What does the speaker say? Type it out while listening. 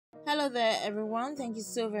Hello there everyone, thank you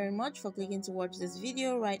so very much for clicking to watch this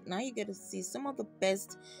video. Right now you get to see some of the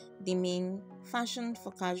best denim fashion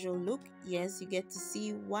for casual look. Yes, you get to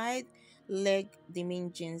see wide leg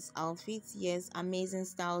denim jeans outfits. Yes, amazing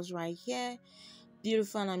styles right here,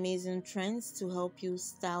 beautiful and amazing trends to help you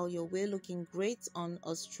style your way, looking great on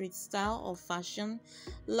a street style or fashion.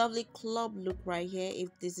 Lovely club look right here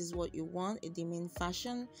if this is what you want, a denim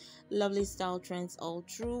fashion. Lovely style trends all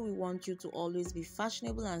through. We want you to always be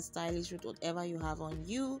fashionable and stylish with whatever you have on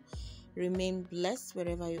you. Remain blessed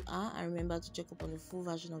wherever you are, and remember to check up on the full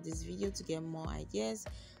version of this video to get more ideas.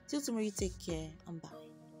 Till tomorrow, you take care and bye.